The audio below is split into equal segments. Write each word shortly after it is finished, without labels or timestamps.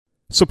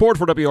Support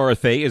for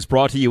WRFA is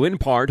brought to you in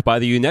part by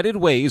the United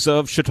Ways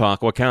of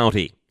Chautauqua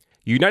County.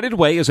 United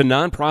Way is a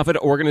nonprofit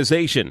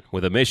organization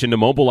with a mission to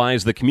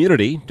mobilize the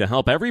community to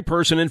help every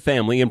person and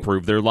family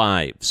improve their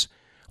lives.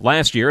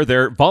 Last year,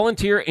 their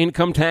Volunteer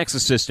Income Tax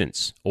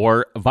Assistance,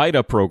 or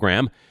VITA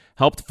program,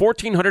 helped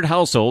 1,400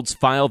 households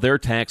file their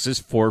taxes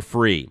for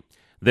free.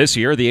 This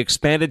year, the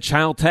expanded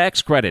child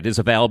tax credit is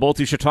available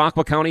to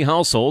Chautauqua County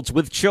households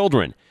with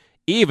children,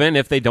 even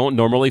if they don't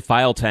normally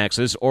file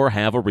taxes or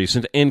have a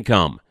recent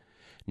income.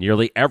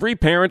 Nearly every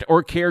parent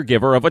or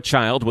caregiver of a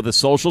child with a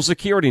Social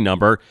Security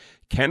number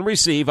can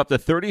receive up to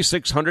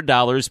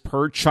 $3,600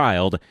 per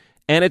child,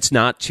 and it's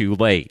not too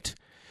late.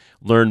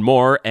 Learn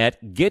more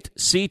at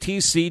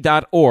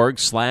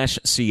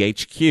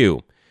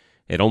getctc.org/CHQ.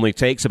 It only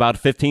takes about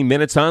 15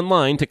 minutes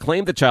online to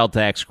claim the child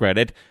tax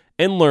credit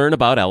and learn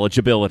about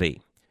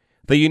eligibility.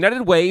 The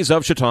United Ways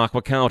of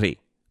Chautauqua County,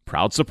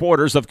 proud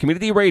supporters of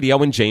community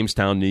radio in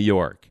Jamestown, New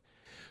York.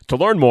 To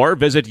learn more,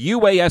 visit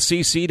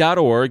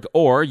uascc.org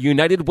or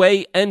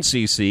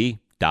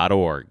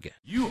unitedwayncc.org.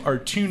 You are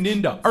tuned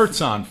into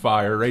Arts on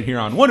Fire right here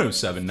on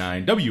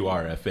 107.9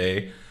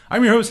 WRFA.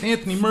 I'm your host,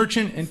 Anthony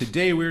Merchant, and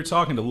today we're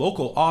talking to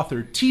local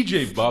author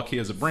TJ Buck. He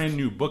has a brand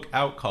new book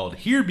out called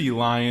Here Be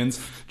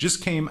Lions.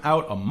 Just came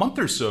out a month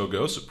or so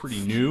ago, so pretty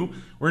new.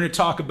 We're going to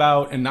talk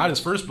about, and not his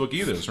first book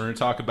either, so we're going to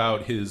talk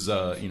about his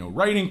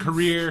writing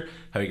career,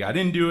 how he got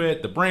into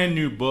it, the brand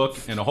new book,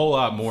 and a whole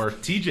lot more.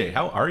 TJ,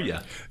 how are you?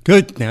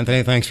 Good,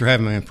 Anthony. Thanks for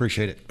having me. I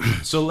appreciate it.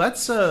 So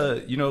let's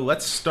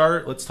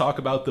start. Let's talk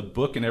about the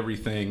book and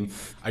everything.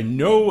 I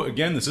know,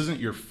 again, this isn't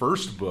your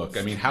first book.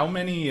 I mean, how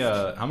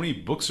many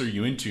books are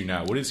you into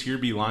now? What is Here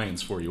Be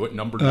Lions for you? What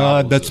number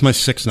novel? That's my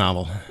sixth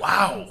novel.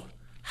 Wow.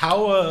 How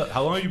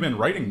long have you been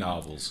writing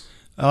novels?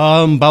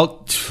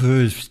 About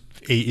 8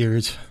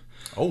 years.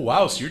 Oh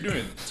wow! So you're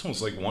doing it's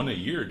almost like one a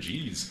year.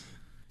 Jeez.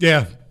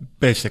 Yeah,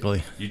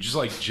 basically. You just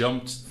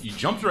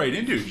jumped right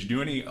into it. Did you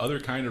do any other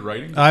kind of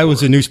writing before? I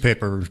was a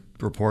newspaper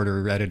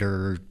reporter,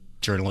 editor,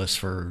 journalist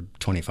for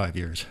 25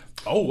 years.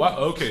 Oh wow!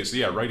 Okay, so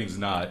yeah, writing's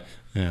not.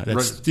 Yeah,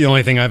 that's the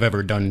only thing I've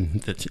ever done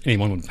that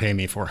anyone would pay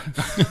me for.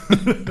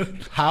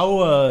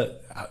 How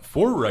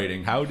for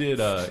writing? How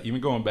did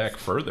even going back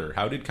further?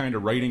 How did kind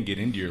of writing get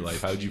into your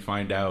life? How did you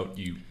find out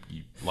you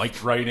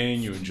liked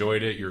writing, you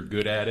enjoyed it, you're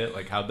good at it?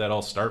 Like, how'd that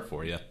all start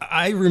for you?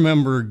 I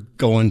remember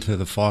going to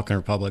the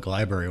Faulkner Public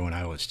Library when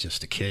I was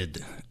just a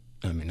kid.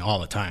 I mean, all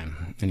the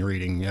time, and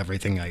reading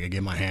everything I could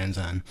get my hands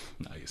on.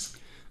 Nice.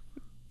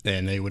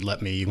 And they would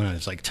let me, when I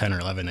was like 10 or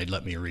 11, they'd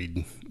let me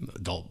read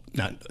adult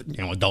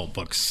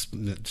books,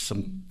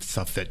 some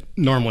stuff that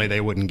normally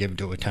they wouldn't give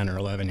to a 10 or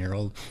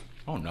 11-year-old.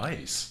 Oh,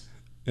 nice.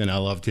 And I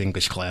loved the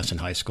English class in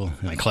high school.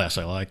 My class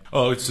I liked.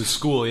 Oh, it's a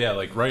school, yeah.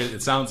 Like, right.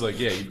 It sounds like,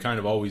 yeah, you've kind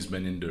of always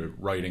been into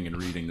writing and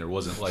reading. There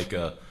wasn't like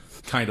a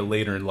kind of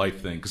later in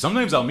life thing. Because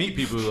sometimes I'll meet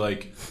people who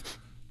like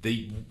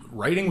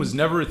writing was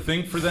never a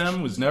thing for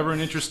them, was never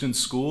an interest in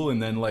school,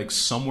 and then like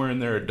somewhere in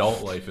their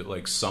adult life it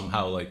like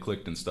somehow like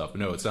clicked and stuff.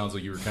 But no, it sounds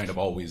like you were kind of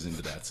always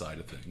into that side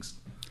of things.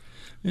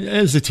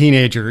 As a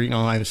teenager,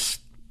 I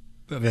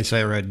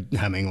read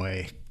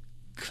Hemingway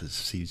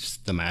because he's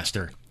the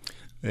master.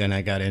 And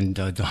I got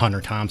into Hunter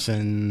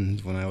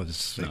Thompson when I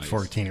was like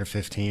 14 or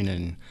 15,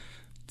 and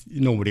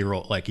nobody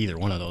wrote like either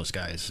one of those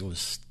guys. It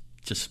was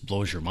just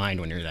blows your mind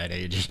when you're that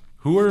age.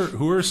 Who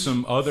are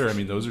some other? I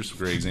mean, those are some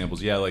great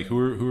examples. Yeah, like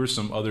who are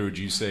some other? Would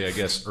you say, I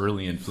guess,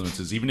 early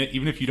influences? Even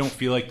if you don't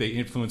feel like they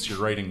influence your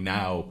writing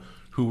now,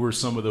 who were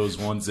some of those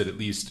ones that at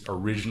least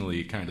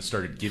originally kind of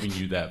started giving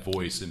you that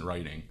voice in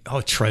writing? Oh,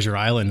 Treasure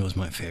Island was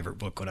my favorite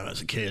book when I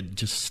was a kid.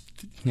 Just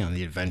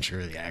the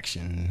adventure, the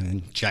action,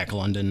 and Jack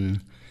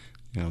London.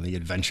 The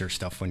adventure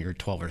stuff when you're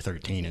 12 or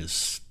 13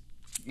 is,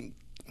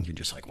 you're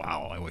just like,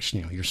 wow, I wish,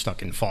 you're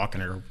stuck in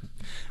Faulkner.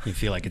 You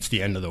feel like it's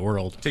the end of the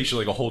world. It takes you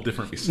like a whole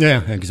different...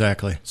 Yeah,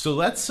 exactly. So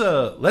let's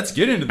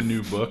get into the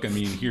new book. I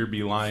mean, Here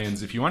Be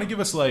Lions. If you want to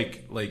give us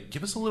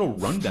give us a little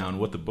rundown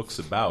what the book's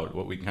about,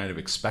 what we can kind of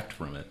expect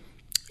from it.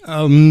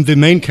 The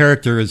main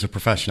character is a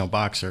professional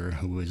boxer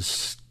who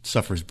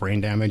suffers brain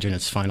damage in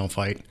his final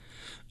fight,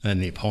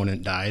 and the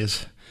opponent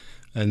dies.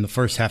 And the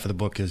first half of the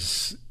book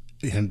is...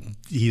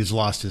 he has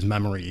lost his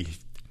memory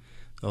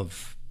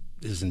of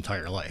his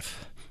entire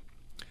life.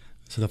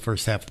 So the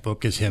first half of the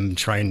book is him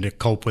trying to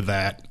cope with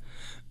that,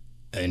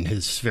 and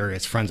his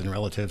various friends and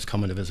relatives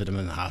coming to visit him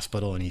in the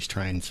hospital, and he's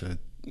trying to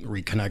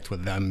reconnect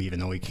with them even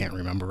though he can't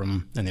remember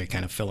them, and they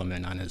kind of fill him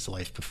in on his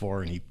life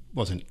before, and he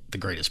wasn't the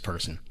greatest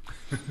person.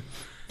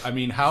 I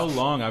mean, how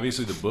long,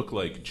 obviously the book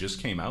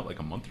just came out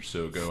a month or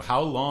so ago.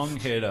 How long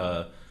had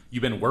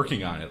you've been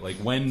working on it? Like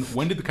when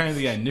did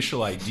the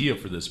initial idea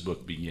for this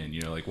book begin?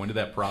 When did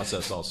that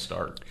process all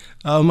start?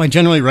 I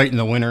generally write in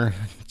the winter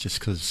just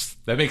because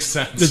that makes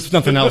sense. There's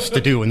nothing else to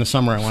do. In the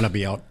summer, I want to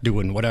be out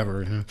doing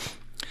whatever.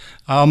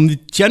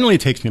 Generally,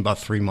 it takes me about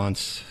 3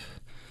 months.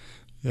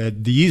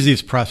 The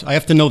easiest process, I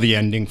have to know the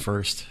ending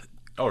first.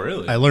 Oh,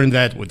 really? I learned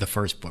that with the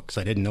first book because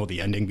I didn't know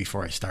the ending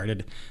before I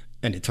started,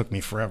 and it took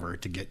me forever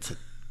to get to.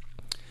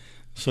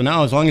 So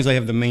now, as long as I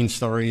have the main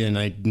story and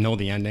I know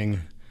the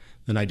ending,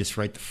 and I just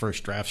write the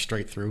first draft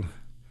straight through.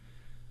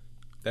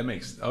 That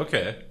makes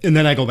okay. And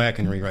then I go back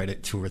and rewrite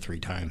it 2 or 3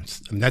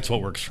 times. I mean, that's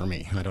what works for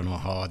me. I don't know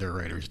how other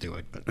writers do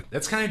it, but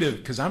That's kind of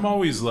because I'm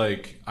always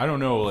like, I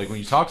don't know, like when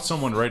you talk to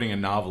someone writing a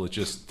novel, it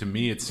just, to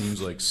me, it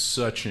seems like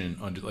such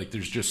like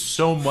there's just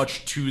so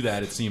much to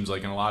that. It seems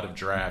like in a lot of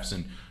drafts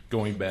and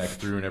going back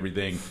through and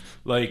everything.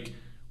 Like,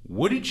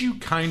 what did you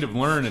kind of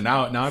learn? And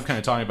now I'm kind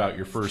of talking about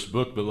your first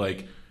book, but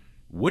like,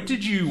 what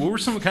were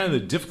some of kind of the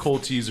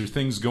difficulties or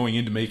things going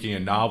into making a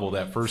novel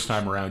that first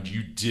time around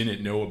you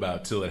didn't know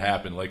about till it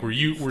happened? Like, were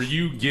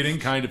you getting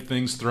kind of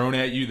things thrown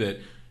at you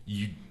that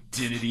you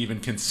didn't even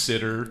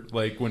consider,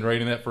 like, when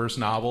writing that first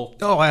novel?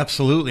 oh,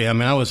 absolutely. I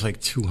mean, I was like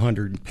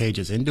 200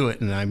 pages into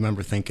it, and I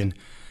remember thinking,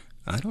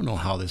 I don't know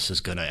how this is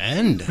going to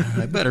end.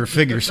 I better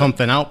figure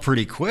something out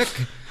pretty quick.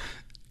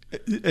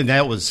 And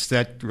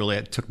that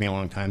really took me a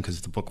long time because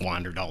the book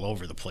wandered all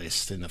over the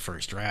place in the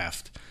first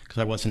draft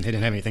because I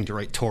didn't have anything to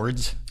write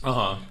towards.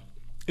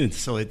 And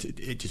so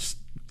it just,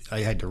 I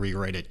had to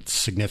rewrite it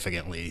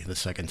significantly the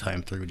second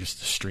time through just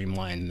to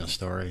streamline the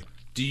story.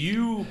 Do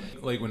you,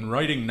 like, when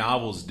writing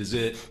novels, does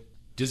it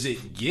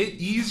get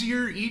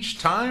easier each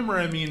time? Or,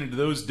 I mean, do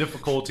those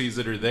difficulties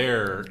that are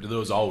there, do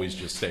those always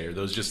just stay? Or are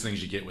those just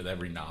things you get with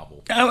every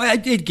novel?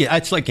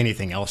 It's like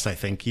anything else, I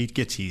think. It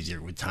gets easier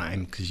with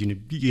time because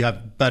you have a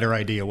better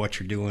idea what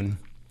you're doing.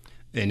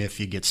 And if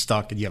you get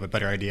stuck, you have a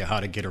better idea how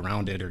to get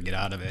around it or get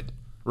out of it.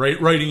 Right,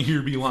 writing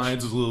Here Be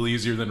Lines was a little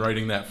easier than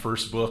writing that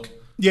first book.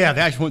 Yeah,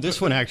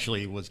 this one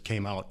actually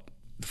came out.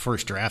 The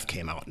first draft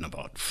came out in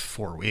about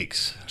 4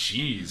 weeks.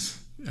 Jeez.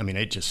 I mean,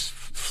 it just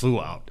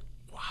flew out.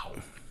 Wow.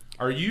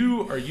 Are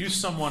you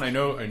someone, I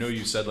know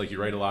you said like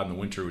you write a lot in the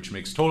winter, which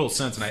makes total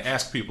sense, and I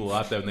ask people a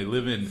lot that when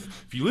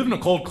if you live in a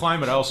cold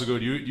climate, I also go,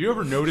 do you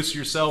ever notice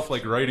yourself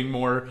like writing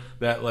more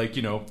that, like,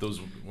 you know, those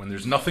when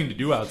there's nothing to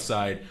do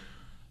outside?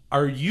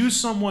 Are you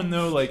someone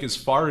though, like, as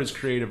far as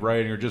creative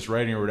writing or just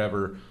writing or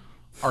whatever,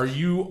 are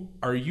you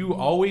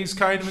always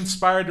kind of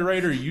inspired to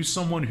write, or are you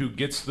someone who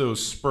gets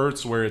those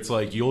spurts where it's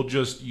like you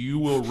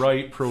will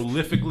write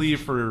prolifically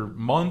for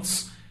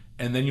months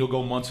and then you'll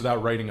go months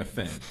without writing a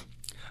thing?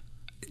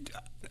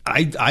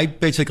 I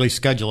basically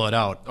schedule it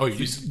out. Oh, you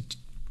just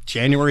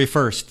January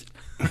 1st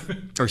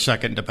or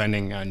 2nd,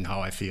 depending on how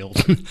I feel.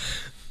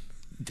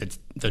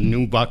 The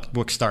new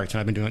book starts, and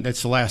I've been doing it.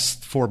 It's the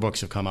last 4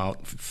 books have come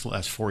out, the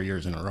last 4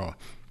 years in a row.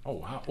 Oh,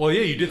 wow. Well,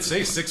 yeah, you did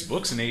say 6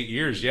 books in 8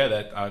 years. Yeah,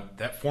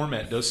 that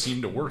format does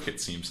seem to work, it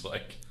seems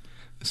like.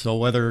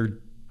 So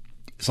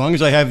as long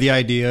as I have the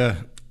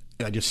idea,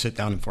 I just sit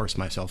down and force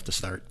myself to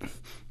start.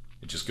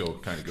 And just go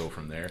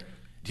from there.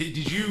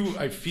 Did you,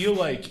 I feel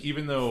like,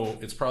 even though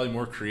it's probably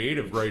more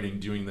creative writing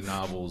doing the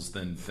novels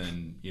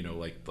than you know,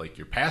 like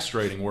your past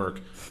writing work,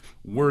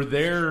 were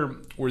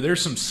there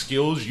some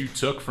skills you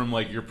took from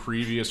like your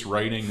previous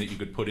writing that you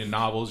could put in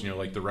novels, you know,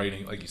 like the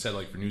writing, like you said,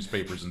 like for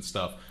newspapers and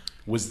stuff?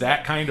 Was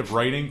that kind of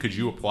writing, could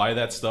you apply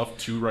that stuff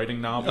to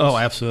writing novels? Oh,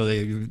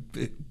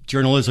 absolutely.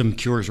 Journalism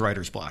cures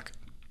writer's block.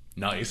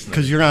 Nice.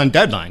 Because you're on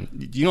deadline.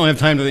 You don't have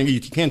time to think. You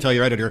can't tell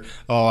your editor,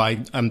 oh,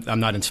 I'm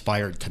not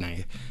inspired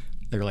tonight.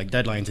 They're like,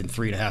 deadlines in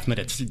 3.5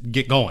 minutes.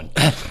 Get going.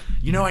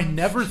 You know, I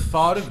never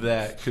thought of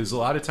that, because a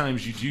lot of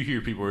times you do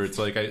hear people where it's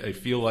like, I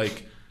feel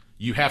like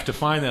you have to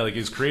find that, like,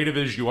 as creative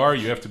as you are,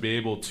 you have to be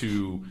able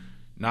to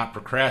not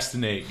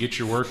procrastinate, get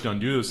your work done,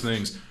 do those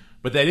things.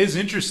 But that is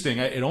interesting.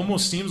 It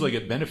almost seems like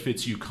it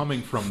benefits you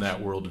coming from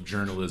that world of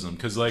journalism,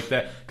 because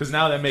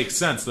now that makes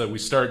sense that we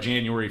start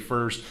January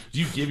 1st. Do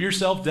you give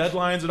yourself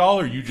deadlines at all,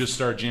 or you just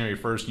start January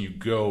 1st and you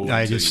go?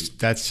 I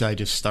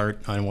just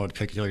start on one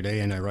particular day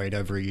and I write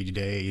every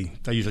day.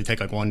 I usually take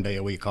like 1 day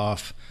a week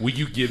off. Will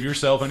you give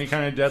yourself any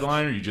kind of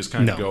deadline, or you just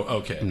kind of go,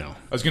 okay? No.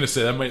 I was going to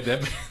say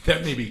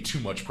that may be too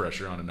much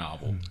pressure on a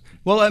novel.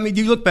 Well, I mean,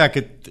 you look back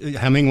at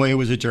Hemingway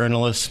was a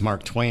journalist,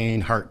 Mark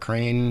Twain, Hart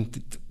Crane.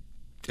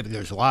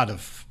 There's a lot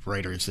of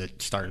writers that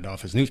started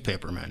off as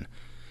newspapermen,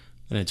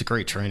 and it's a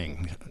great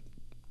training.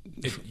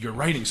 You're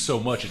writing so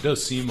much, it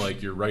does seem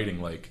like you're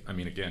writing, like, I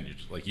mean, again,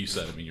 like you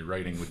said, I mean, you're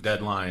writing with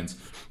deadlines,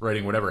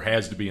 writing whatever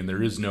has to be, and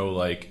there is no,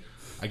 like,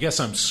 I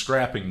guess I'm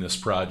scrapping this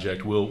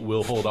project,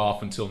 we'll hold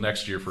off until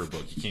next year for a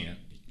book. You can't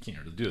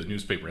really do it. The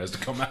newspaper has to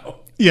come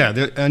out.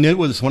 Yeah, and it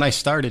was, when I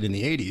started in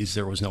the 80s,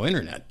 there was no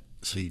internet,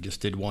 so you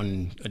just did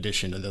one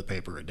edition of the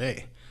paper a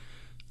day.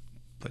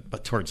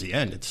 But towards the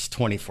end, it's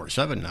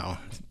 24/7 now.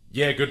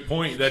 Yeah, good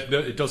point. That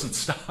it doesn't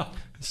stop.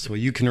 So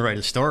you can write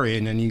a story,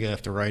 and then you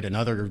have to write an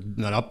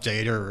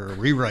update or a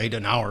rewrite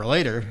an hour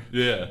later.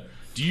 Yeah.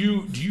 Do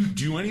you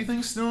do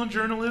anything still in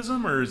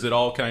journalism, or is it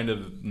all kind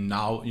of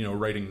now, you know,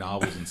 writing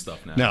novels and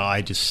stuff now? No,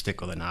 I just stick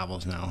with the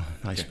novels now.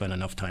 I spend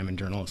enough time in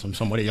journalism.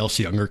 Somebody else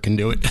younger can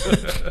do it.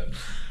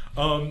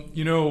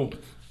 You know,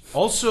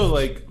 also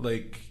like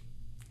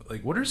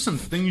what are some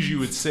things you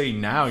would say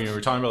now? You know, we're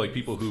talking about like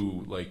people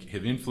who like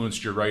have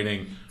influenced your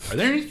writing. Are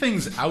there any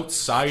things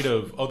outside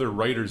of other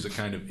writers that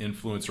kind of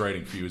influence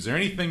writing for you? Is there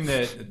anything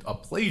a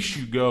place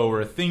you go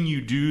or a thing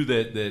you do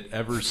that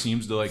ever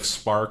seems to like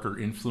spark or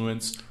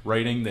influence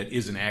writing that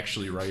isn't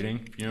actually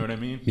writing? You know what I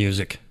mean?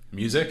 Music.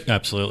 Music?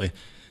 Absolutely.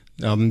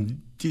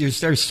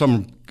 There's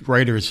some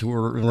writers who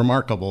are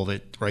remarkable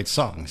that write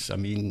songs. I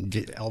mean,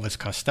 Elvis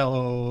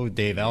Costello,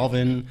 Dave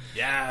Alvin.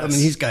 Yes. I mean,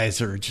 these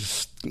guys are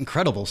just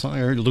incredible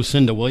songwriters.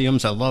 Lucinda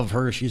Williams, I love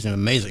her. She's an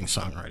amazing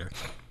songwriter.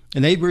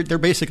 And they're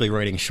basically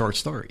writing short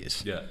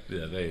stories. Yeah.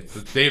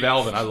 Dave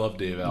Alvin, I love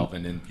Dave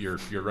Alvin, and you're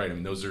right. I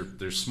mean,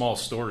 there's small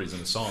stories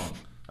in a song.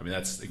 I mean,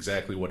 that's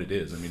exactly what it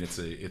is. I mean,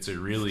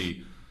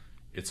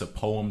 it's a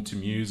poem to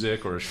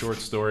music or a short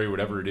story,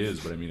 whatever it is.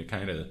 But I mean, it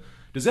kind of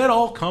does that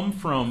all come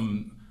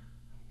from?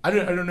 I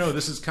don't know.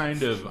 This is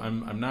kind of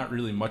I'm not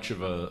really much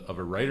of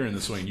a writer in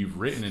this way, and you've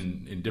written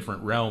in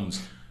different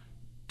realms.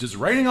 Does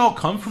writing all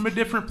come from a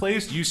different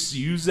place? Do you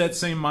use that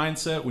same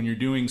mindset when you're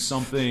doing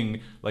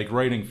something like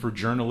writing for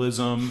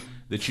journalism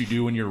that you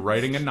do when you're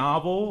writing a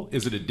novel?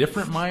 Is it a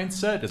different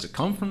mindset? Does it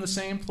come from the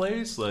same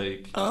place?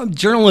 Like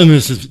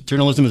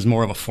journalism is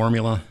more of a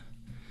formula.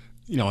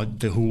 You know,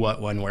 the who, what,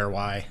 when, where,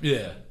 why.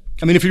 Yeah.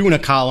 I mean, if you're doing a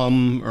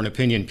column or an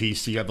opinion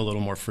piece, you have a little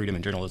more freedom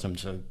in journalism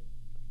to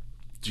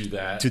do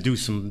that, to do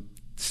some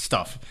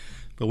stuff.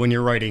 But when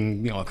you're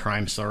writing, you know, a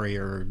crime story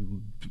or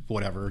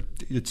whatever,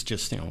 it's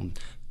just, you know,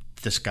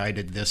 this guy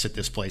did this at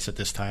this place at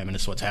this time, and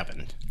it's what's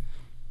happened.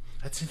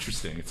 That's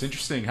interesting. It's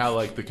interesting how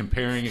like the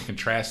comparing and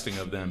contrasting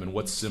of them and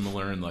what's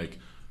similar and like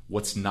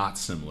what's not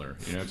similar.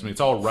 You know, I mean,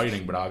 it's all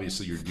writing, but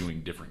obviously you're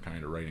doing different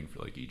kind of writing for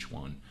like each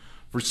one.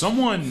 For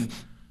someone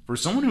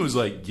who is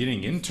like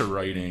getting into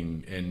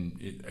writing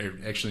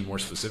and actually more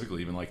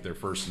specifically even like their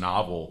first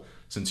novel,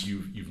 since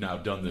you've now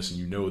done this and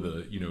you know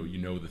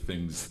the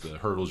things, the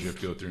hurdles you have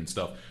to go through and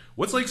stuff.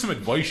 What's like some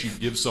advice you'd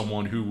give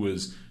someone who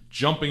was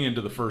jumping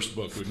into the first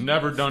book, who'd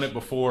never done it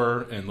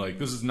before, and like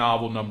this is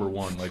novel number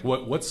one? Like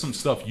what's some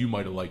stuff you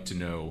might have liked to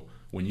know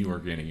when you were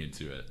getting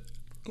into it?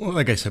 Well,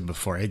 like I said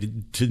before,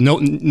 to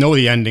know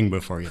the ending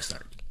before you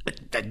start.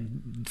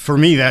 For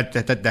me, that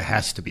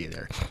has to be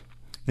there.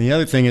 And the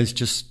other thing is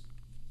just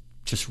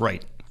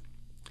write.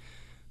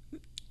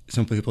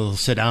 Some people will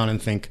sit down and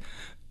think,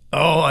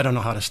 oh, I don't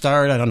know how to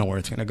start. I don't know where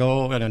it's going to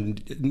go.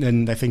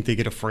 And I think they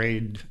get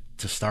afraid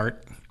to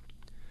start.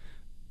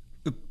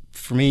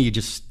 For me, you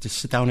just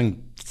sit down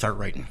and start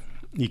writing.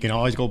 You can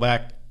always go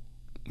back.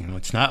 You know,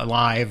 it's not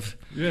live.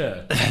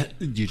 Yeah.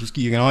 You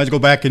can always go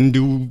back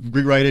and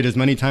rewrite it as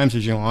many times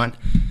as you want.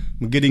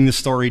 Getting the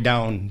story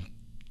down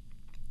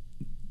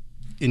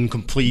in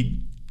complete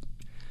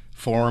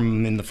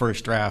form in the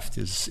first draft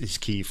is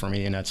key for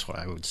me, and that's what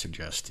I would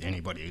suggest to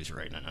anybody who's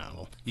writing a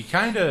novel. You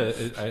kind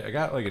of, I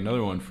got like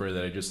another one for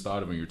that I just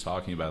thought of when you were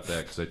talking about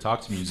that, because I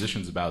talked to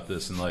musicians about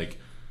this, and like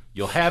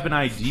you'll have an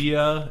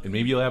idea, and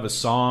maybe you'll have a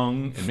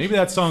song, and maybe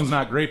that song's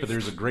not great, but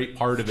there's a great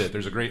part of it.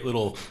 There's a great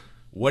little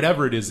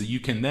whatever it is that you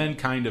can then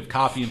kind of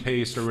copy and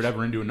paste or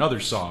whatever into another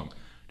song.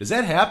 Does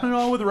that happen at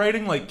all with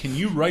writing? Like, can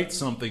you write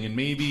something and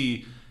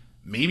maybe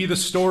the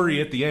story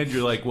at the end,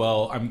 you're like,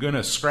 well, I'm going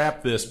to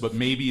scrap this, but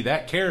maybe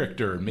that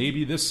character,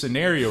 maybe this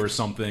scenario or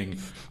something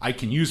I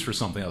can use for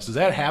something else. Does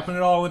that happen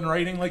at all in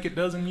writing like it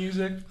does in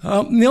music?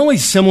 The only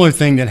similar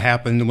thing that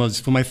happened was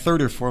for my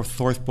third or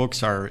fourth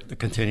books are a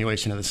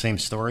continuation of the same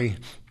story.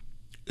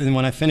 And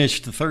when I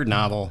finished the third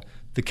novel,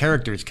 the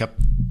characters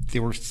they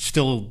were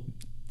still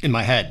in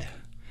my head.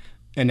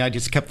 And I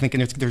just kept thinking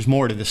there's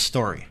more to this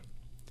story.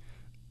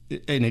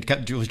 And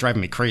it was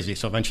driving me crazy.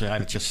 So eventually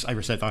I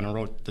sat down and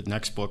wrote the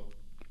next book,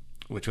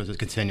 which was a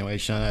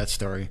continuation of that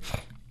story.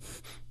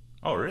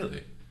 Oh,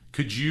 really?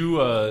 Could you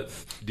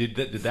did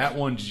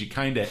you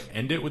kind of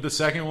end it with the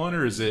second one,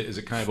 or is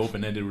it kind of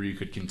open ended where you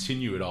could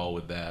continue it all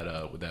with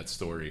that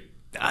story?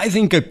 I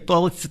think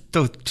it's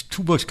the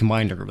two books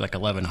combined are like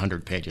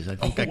 1,100 pages. I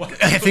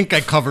think I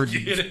covered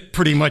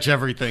pretty much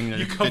everything.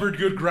 You covered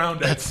good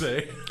ground, I'd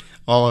say.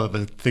 All of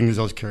the things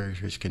those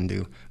characters can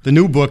do. The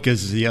new book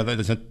is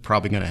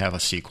probably going to have a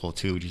sequel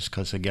too, just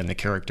because again the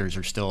characters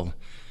are still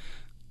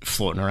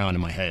floating around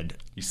in my head.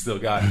 You still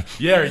got it.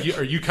 Yeah.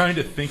 Are you kind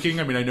of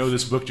thinking? I mean, I know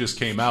this book just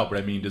came out, but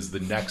I mean, does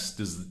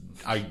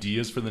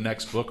ideas for the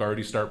next book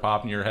already start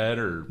popping in your head,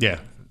 or yeah,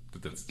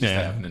 that's just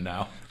happening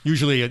now?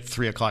 Usually at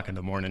 3:00 in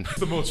the morning. It's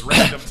the most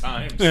random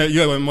times.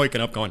 Yeah, I'm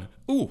waking up going,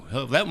 ooh,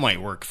 that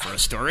might work for a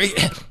story.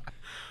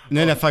 And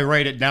then if I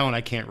write it down,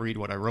 I can't read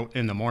what I wrote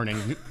in the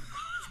morning.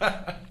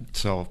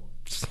 So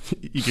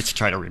you get to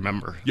try to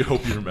remember. You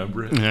hope you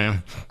remember it.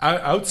 Yeah.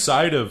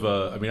 Outside of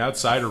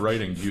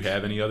writing, do you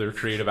have any other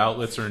creative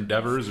outlets or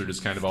endeavors, or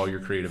just kind of all your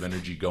creative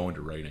energy go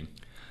into writing?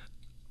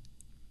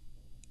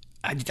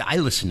 I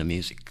listen to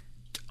music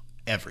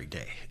every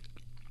day.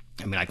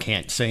 I mean, I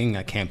can't sing,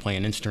 I can't play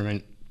an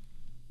instrument,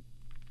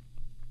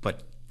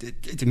 but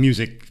the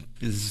music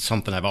is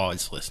something I've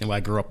always listened to. When I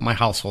grew up in my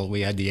household,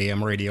 we had the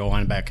AM radio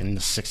on back in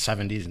the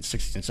 70s and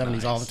 60s and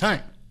 70s all the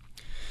time.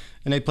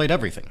 And they played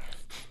everything.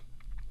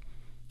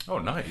 Oh,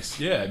 nice.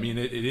 Yeah, I mean,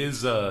 it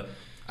is...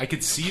 I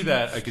could see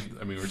that.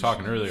 We were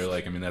talking earlier,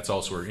 like, I mean, that's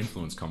also where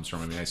influence comes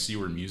from. I mean, I see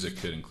where music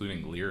could,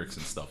 including lyrics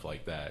and stuff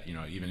like that, you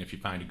know, even if you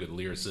find a good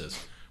lyricist,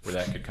 where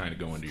that could kind of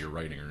go into your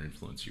writing or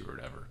influence you or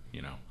whatever,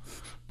 you know.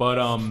 But,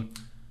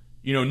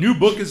 new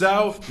book is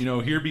out,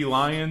 Here Be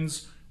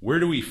Lions. Where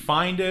do we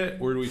find it?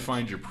 Where do we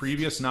find your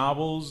previous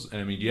novels?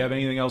 And I mean, do you have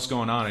anything else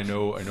going on? I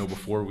know.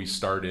 Before we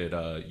started,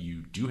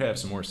 you do have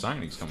some more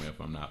signings coming up,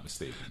 if I'm not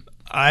mistaken.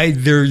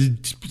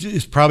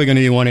 There's probably going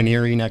to be one in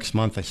Erie next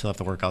month. I still have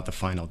to work out the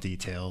final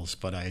details.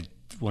 But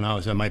when I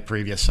was at my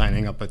previous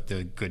signing up at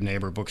the Good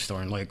Neighbor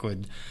bookstore in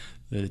Lakewood,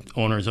 the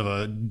owners of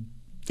a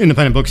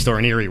independent bookstore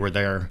in Erie were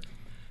there,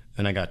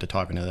 and I got to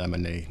talking to them,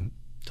 and they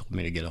told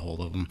me to get a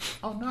hold of them.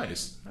 Oh,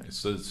 nice.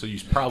 So you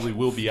probably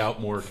will be out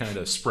more, kind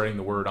of spreading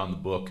the word on the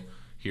book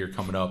here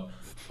coming up.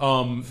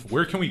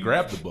 Where can we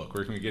grab the book?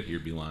 Where can we get Here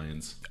Be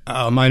Lions?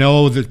 I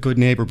know the Good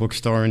Neighbor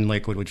bookstore in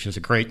Lakewood, which is a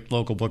great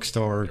local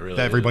bookstore. It really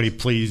Everybody, is.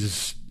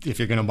 Please, if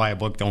you're going to buy a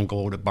book, don't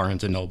go to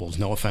Barnes & Nobles.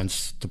 No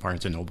offense to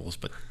Barnes & Nobles,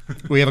 but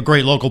we have a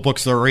great local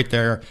bookstore right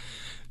there.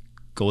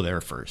 Go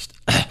there first.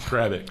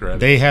 Grab it.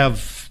 They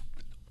have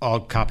all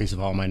copies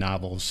of all my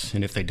novels,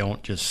 and if they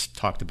don't, just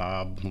talk to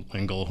Bob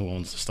Lingle, who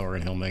owns the store,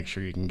 and he'll make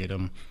sure you can get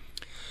them.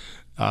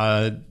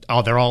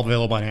 They're all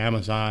available on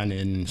Amazon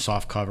in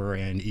softcover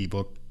and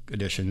ebook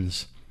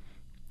editions,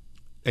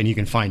 and you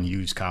can find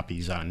used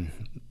copies on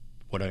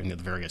the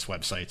various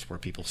websites where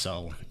people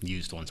sell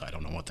used ones. I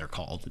don't know what they're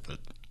called, but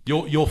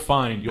You'll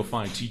find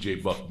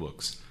TJ Buck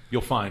books.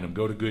 You'll find them.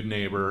 Go to Good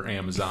Neighbor,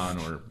 Amazon,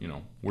 or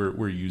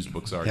where used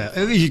books are.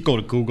 yeah, you go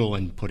to Google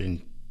and put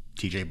in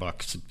TJ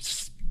Buck.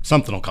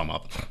 Something will come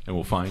up. And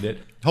we'll find it.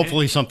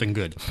 Hopefully something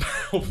good.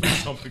 Hopefully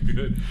something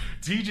good.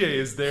 TJ,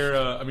 is there?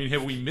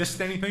 Have we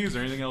missed anything? Is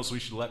there anything else we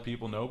should let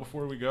people know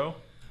before we go?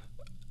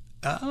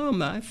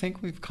 I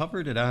think we've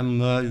covered it.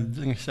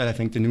 Like I said, I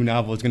think the new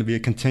novel is going to be a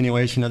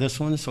continuation of this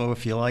one. So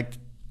if you liked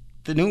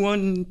the new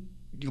one,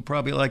 you'll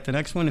probably like the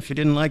next one. If you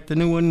didn't like the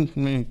new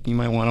one, you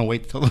might want to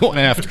wait till the one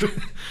after.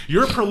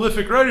 You're a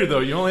prolific writer,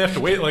 though. You only have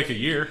to wait like a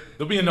year.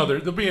 There'll be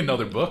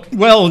another book.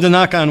 Well, to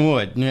knock on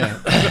wood, yeah.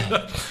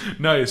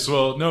 Nice.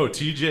 Well, no,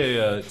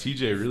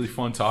 TJ, really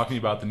fun talking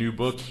about the new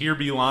book, Here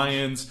Be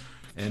Lions.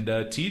 And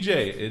TJ,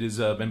 it has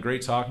been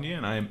great talking to you.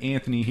 And I am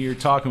Anthony here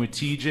talking with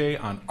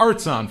TJ on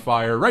Arts on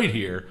Fire right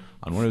here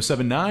on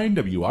 107.9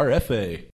 WRFA.